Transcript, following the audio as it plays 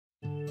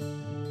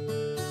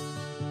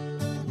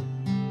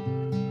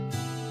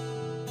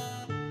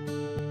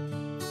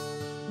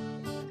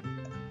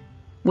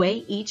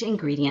Weigh each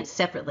ingredient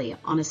separately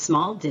on a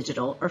small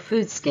digital or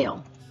food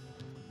scale.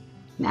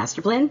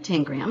 Masterblend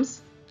 10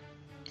 grams,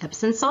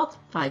 Epsom salt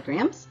 5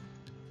 grams,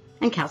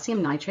 and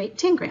calcium nitrate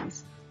 10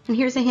 grams. And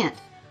here's a hint.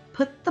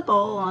 Put the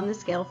bowl on the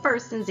scale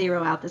first and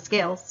zero out the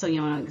scale so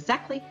you know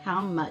exactly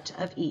how much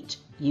of each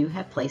you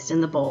have placed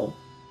in the bowl.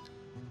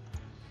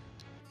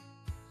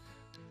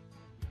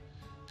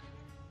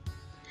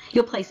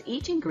 You'll place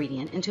each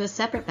ingredient into a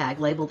separate bag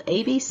labeled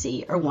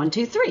ABC or 1,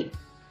 2, 3.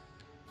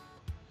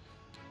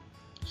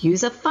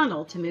 Use a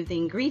funnel to move the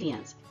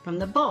ingredients from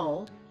the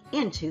bowl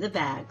into the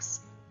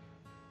bags.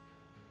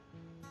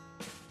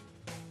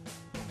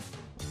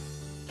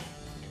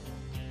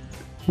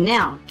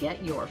 Now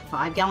get your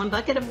 5-gallon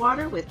bucket of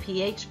water with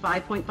pH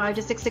 5.5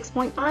 to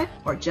 6.5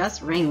 or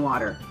just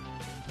rainwater.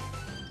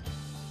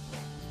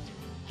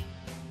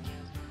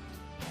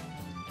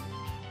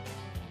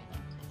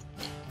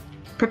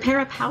 Prepare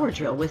a power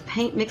drill with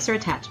paint mixer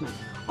attachment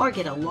or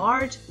get a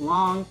large,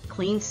 long,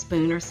 clean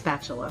spoon or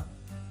spatula.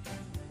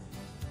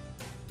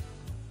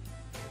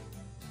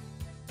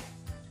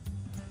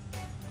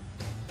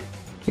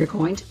 You're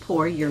going to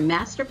pour your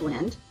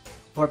Masterblend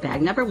or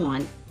bag number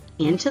 1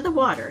 into the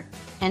water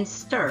and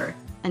stir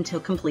until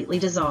completely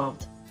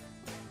dissolved.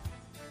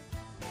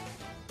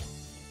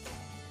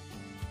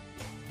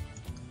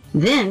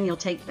 Then you'll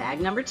take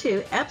bag number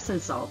 2, Epsom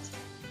salt,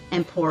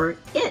 and pour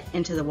it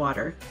into the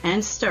water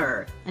and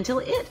stir until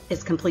it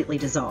is completely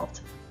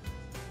dissolved.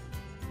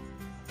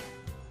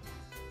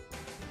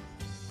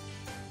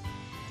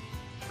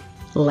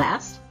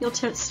 Last, you'll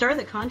stir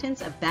the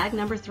contents of bag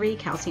number 3,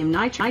 calcium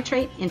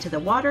nitrate, into the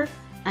water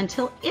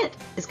until it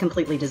is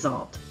completely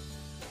dissolved.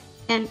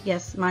 And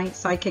yes, my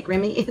sidekick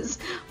Remy is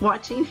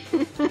watching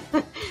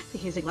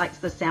because he likes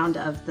the sound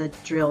of the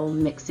drill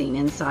mixing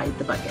inside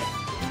the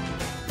bucket.